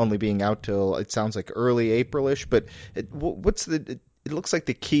him only being out till, it sounds like, early April-ish. But it looks like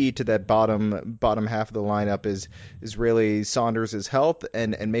the key to that bottom half of the lineup is really Saunders' health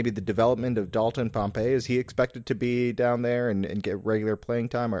and maybe the development of Dalton Pompey. Is he expected to be down there and get regular playing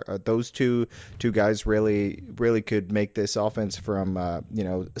time? Are those two guys really could make this offense from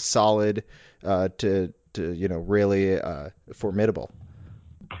solid to really formidable?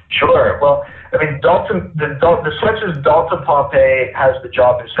 Sure. Well, I mean, the sense is Dalton Pompey has the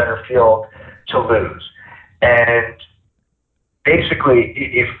job in center field to lose, and basically,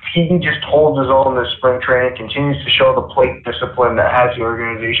 if he just holds his own this spring training, continues to show the plate discipline that has the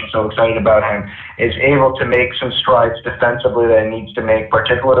organization so excited about him, is able to make some strides defensively that he needs to make,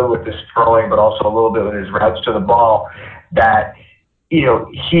 particularly with his throwing, but also a little bit with his routes to the ball, that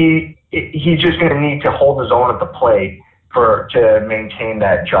he's just going to need to hold his own at the plate to maintain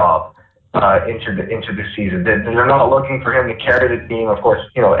that job into the season. They're not looking for him to carry the team. Of course,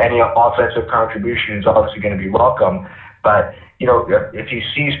 any offensive contribution is obviously going to be welcome, but if he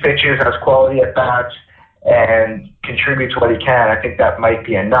sees pitches, has quality at bats, and contributes what he can, I think that might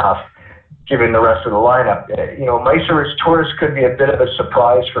be enough, given the rest of the lineup. Mauricio Torres could be a bit of a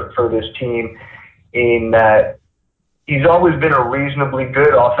surprise for this team in that he's always been a reasonably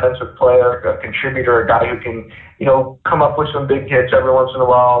good offensive player, a contributor, a guy who can, come up with some big hits every once in a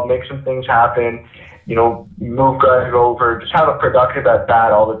while, make some things happen, move guys over, just have a productive at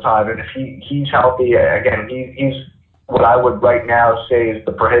bat all the time. And if he's healthy, again, he's what I would right now say is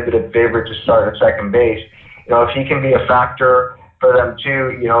the prohibitive favorite to start at second base. If he can be a factor for them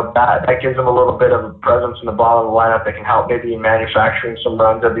too, that gives them a little bit of a presence in the bottom of the lineup that can help maybe in manufacturing some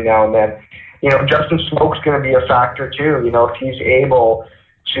runs every now and then. Justin Smoak's going to be a factor too. If he's able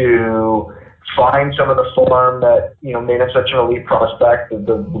to find some of the form that, made him such an elite prospect,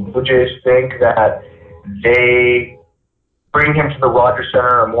 the Blue Jays think that they bring him to the Rogers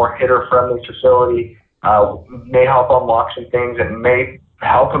Center, a more hitter-friendly facility, may help unlock some things and may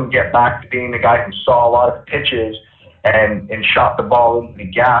help him get back to being the guy who saw a lot of pitches and shot the ball into the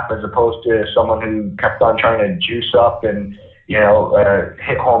gap, as opposed to someone who kept on trying to juice up and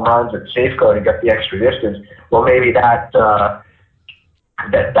hit home runs at Safeco to get the extra distance. Well, maybe that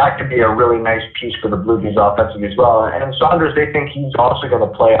could be a really nice piece for the Blue Jays offensively as well. And Saunders, they think he's also going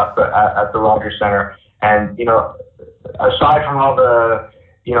to play up at the Rogers Center. And aside from all the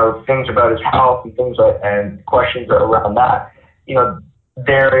things about his health and things and questions around that, he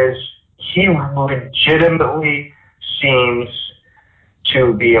legitimately seems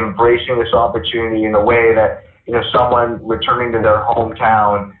to be embracing this opportunity in a way that, someone returning to their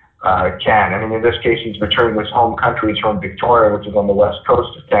hometown can. I mean, in this case, he's returning to his home country. He's from Victoria, which is on the west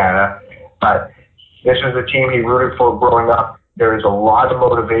coast of Canada. But this is the team he rooted for growing up. There is a lot of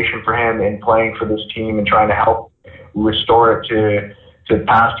motivation for him in playing for this team and trying to help restore it to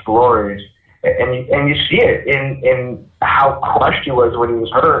past glories. And you see it in how crushed he was when he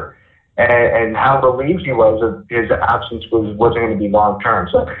was hurt, and how relieved he was that his absence wasn't going to be long term.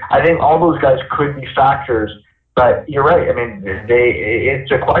 So I think all those guys could be factors, but you're right. I mean,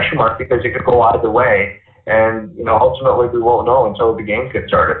 it's a question mark because it could go either way, and ultimately we won't know until the games get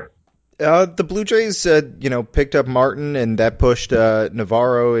started. The Blue Jays, picked up Martin, and that pushed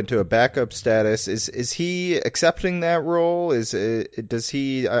Navarro into a backup status. Is he accepting that role? Does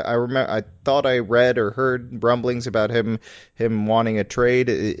he? I remember. I thought I read or heard rumblings about him wanting a trade.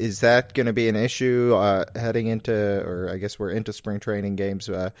 Is that going to be an issue heading into, or I guess we're into spring training games,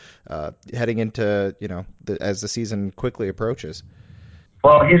 heading into as the season quickly approaches?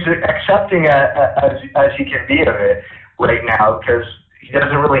 Well, he's accepting as he can be of it right now because he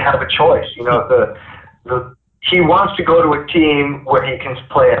doesn't really have a choice. He wants to go to a team where he can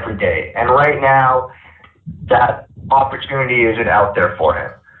play every day, and right now that opportunity isn't out there for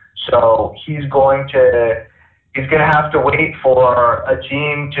him. So he's going to have to wait for a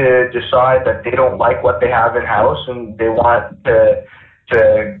team to decide that they don't like what they have in house and they want to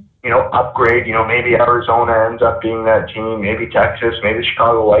upgrade. Maybe Arizona ends up being that team, maybe Texas, maybe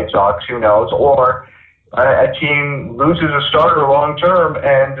Chicago White Sox, who knows, or a team loses a starter long term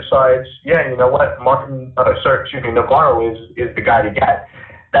and decides, Navarro is the guy to get.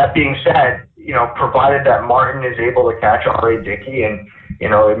 That being said, provided that Martin is able to catch R.A. Dickey, and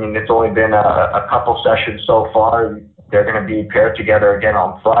it's only been a couple sessions so far. They're going to be paired together again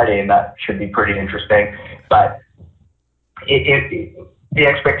on Friday, and that should be pretty interesting. But the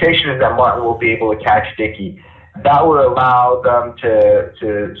expectation is that Martin will be able to catch Dickey. That would allow them to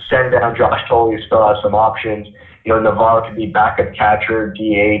send down Josh Tolley, who still has some options. Navarro can be backup catcher, DH.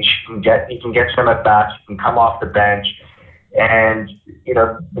 He can get some at bats. He can come off the bench, and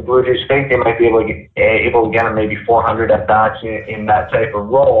the Blue Jays think they might be able to get him maybe 400 at bats in that type of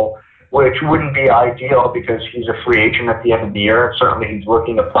role, which wouldn't be ideal because he's a free agent at the end of the year. And certainly, he's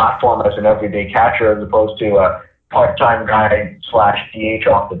looking to platform as an everyday catcher as opposed to a part-time guy / DH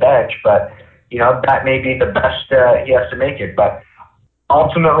off the bench. But that may be the best he has to make it. But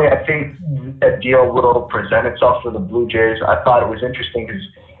ultimately, I think a deal will present itself for the Blue Jays. I thought it was interesting because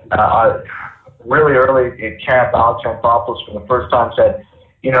really early in camp, Alex Anthopoulos for the first time said,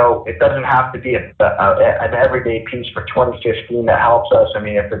 it doesn't have to be an everyday piece for 2015 that helps us. I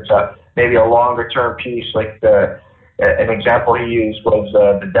mean, if it's maybe a longer-term piece, like an example he used was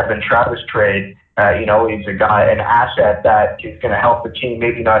the Devin Travis trade. He's a guy, an asset that is going to help the team,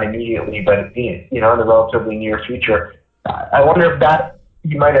 maybe not immediately, but in the relatively near future. I wonder if that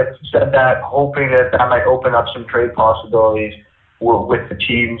he might have said that, hoping that might open up some trade possibilities with the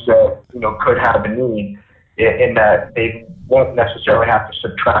teams that could have a need, in that they won't necessarily have to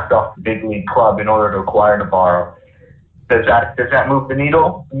subtract off the big league club in order to acquire Navarro. Does that move the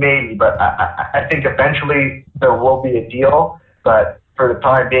needle? Maybe, but I think eventually there will be a deal, but for the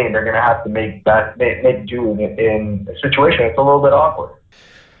time being, they're going to have to make do in a situation that's a little bit awkward.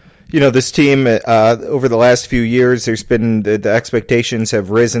 This team over the last few years, there's been the expectations have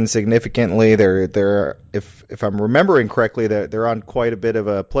risen significantly. They're if I'm remembering correctly, they're on quite a bit of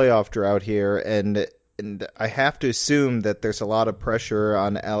a playoff drought here, and I have to assume that there's a lot of pressure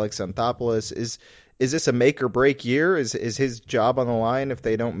on Alex Anthopoulos. Is this a make or break year? Is his job on the line if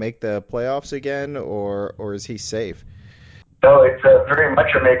they don't make the playoffs again, or is he safe? No, it's very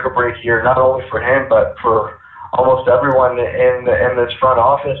much a make or break year, not only for him, but for almost everyone in this front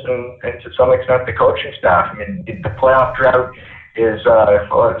office and to some extent the coaching staff. I mean, the playoff drought is,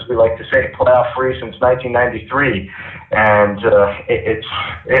 as we like to say, playoff free since 1993, and it's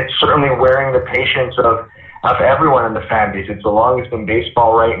certainly wearing the patience of everyone in the fan base. It's the longest in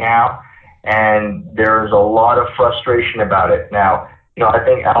baseball right now, and there's a lot of frustration about it now. I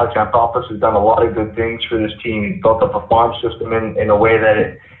think Alex Anthopoulos has done a lot of good things for this team. He's built up a farm system in a way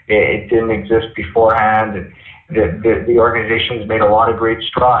that it didn't exist beforehand. And the organization's made a lot of great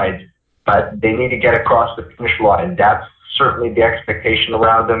strides, but they need to get across the finish line. That's certainly the expectation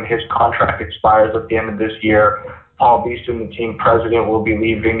around them. His contract expires at the end of this year. Paul Beeston, the team president, will be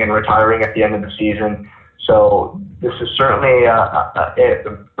leaving and retiring at the end of the season. So this is certainly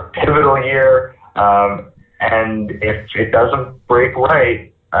a pivotal year. And if it doesn't break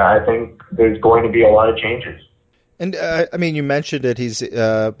right, I think there's going to be a lot of changes. And you mentioned it. He's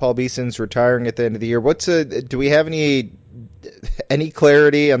Paul Beeson's retiring at the end of the year. Do we have any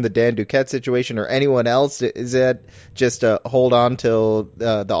clarity on the Dan Duquette situation or anyone else? Is that just a hold on till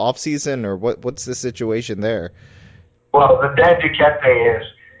the off season, or what's the situation there? Well, the Dan Duquette thing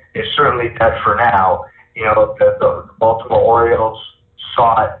is certainly dead for now. The Baltimore Orioles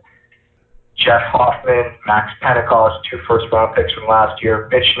sought Jeff Hoffman, Max Pentecost, 2 first-round picks from last year,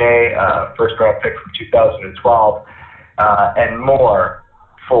 Mitch Ney, first-round pick from 2012, and more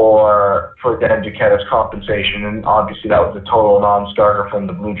for Dan Duquette as compensation. And obviously that was a total non-starter from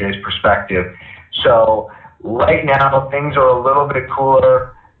the Blue Jays' perspective. So right now things are a little bit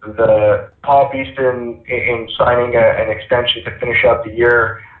cooler. the Paul Beeston in signing an extension to finish out the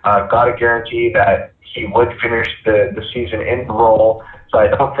year got a guarantee that he would finish the season in the role. So I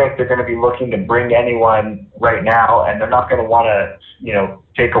don't think they're going to be looking to bring anyone right now, and they're not going to want to,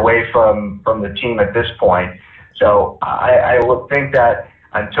 take away from the team at this point. So I would think that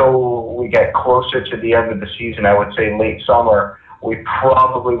until we get closer to the end of the season, I would say late summer, we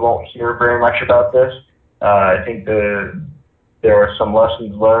probably won't hear very much about this. I think there are some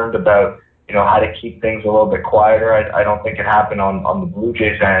lessons learned about how to keep things a little bit quieter. I don't think it happened on the Blue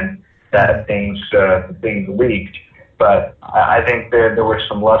Jays end that things leaked, but I think there were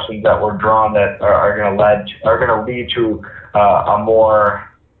some lessons that were drawn that are going to lead to a more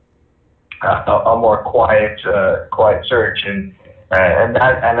quiet search, and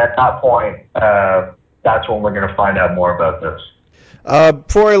at that point, that's when we're going to find out more about this.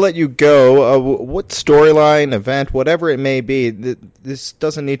 Before I let you go, what storyline, event, whatever it may be, this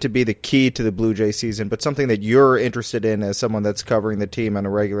doesn't need to be the key to the Blue Jay season, but something that you're interested in as someone that's covering the team on a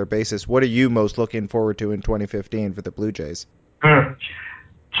regular basis. What are you most looking forward to in 2015 for the Blue Jays? To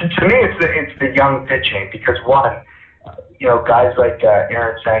me, it's the young pitching, because one, guys like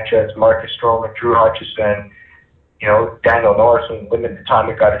Aaron Sanchez, Marcus Stroman, Drew Hutchison, Daniel Norris, and limited time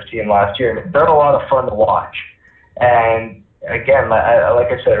that got his team last year, they're a lot of fun to watch. And again,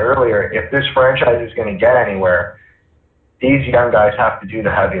 like I said earlier, if this franchise is going to get anywhere, these young guys have to do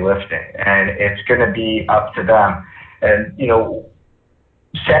the heavy lifting, and it's going to be up to them. And,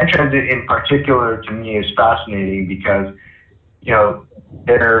 Sanchez in particular to me is fascinating because,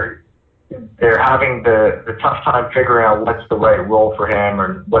 they're having the tough time figuring out what's the right role for him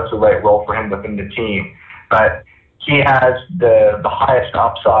or what's the right role for him within the team. But he has the highest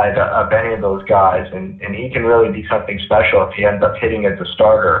upside of any of those guys, and he can really be something special if he ends up hitting as a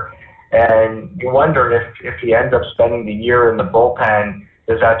starter. And you wonder if he ends up spending the year in the bullpen,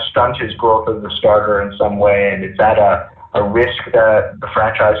 does that stunt his growth as a starter in some way? And is that a risk that the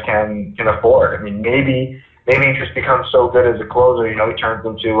franchise can afford? I mean, maybe he just becomes so good as a closer, he turns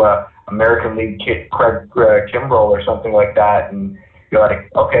into American League Craig Kimbrell or something like that, and you're like,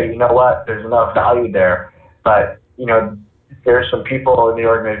 okay, you know what? There's enough value there. But there's some people in the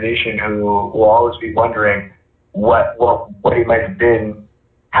organization who will always be wondering what he might have been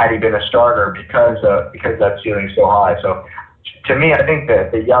had he been a starter because that ceiling's so high. So to me, I think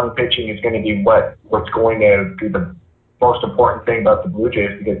that the young pitching is going to be what's going to be the most important thing about the Blue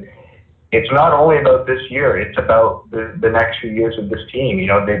Jays, because it's not only about this year, it's about the next few years of this team.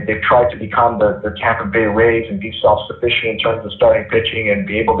 They've tried to become the Tampa Bay Rays and be self-sufficient in terms of starting pitching and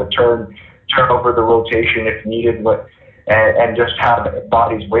be able to turn over the rotation if needed, and just have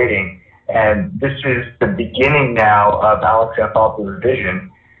bodies waiting. And this is the beginning now of Alex Anthopoulos' vision,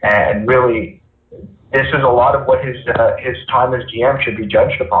 and really, this is a lot of what his time as GM should be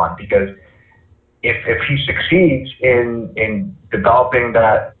judged upon, because if he succeeds in developing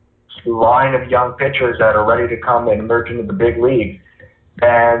that line of young pitchers that are ready to come and emerge into the big league,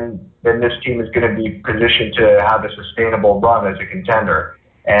 then this team is going to be positioned to have a sustainable run as a contender.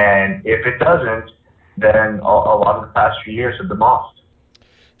 And if it doesn't, then a lot of the past few years have been lost.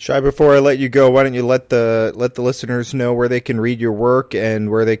 Shai, before I let you go, why don't you let the listeners know where they can read your work and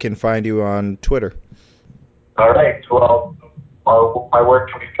where they can find you on Twitter? All right. Well, my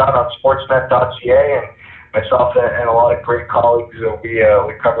work can be found on sportsnet.ca, and myself and a lot of great colleagues, we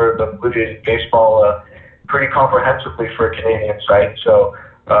cover the Blue Jays baseball pretty comprehensively for a Canadian site. So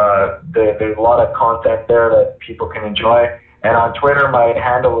there's a lot of content there that people can enjoy. And on Twitter, my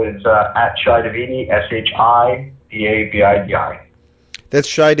handle is at Shai Davidi, SHIDAVIDI. That's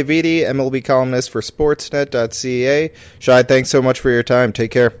Shai Davidi, MLB columnist for Sportsnet.ca. Shai, thanks so much for your time.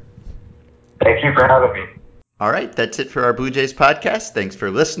 Take care. Thank you for having me. All right, that's it for our Blue Jays podcast. Thanks for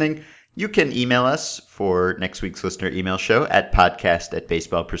listening. You can email us for next week's listener email show at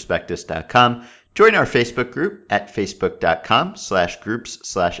podcast@baseballprospectus.com. Join our Facebook group at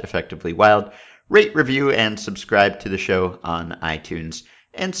facebook.com/groups/effectivelywild. Rate, review, and subscribe to the show on iTunes.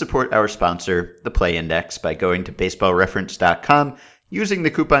 And support our sponsor, The Play Index, by going to baseballreference.com, using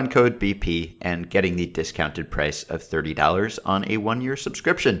the coupon code BP, and getting the discounted price of $30 on a one-year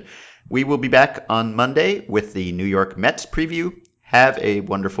subscription. We will be back on Monday with the New York Mets preview. Have a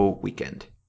wonderful weekend.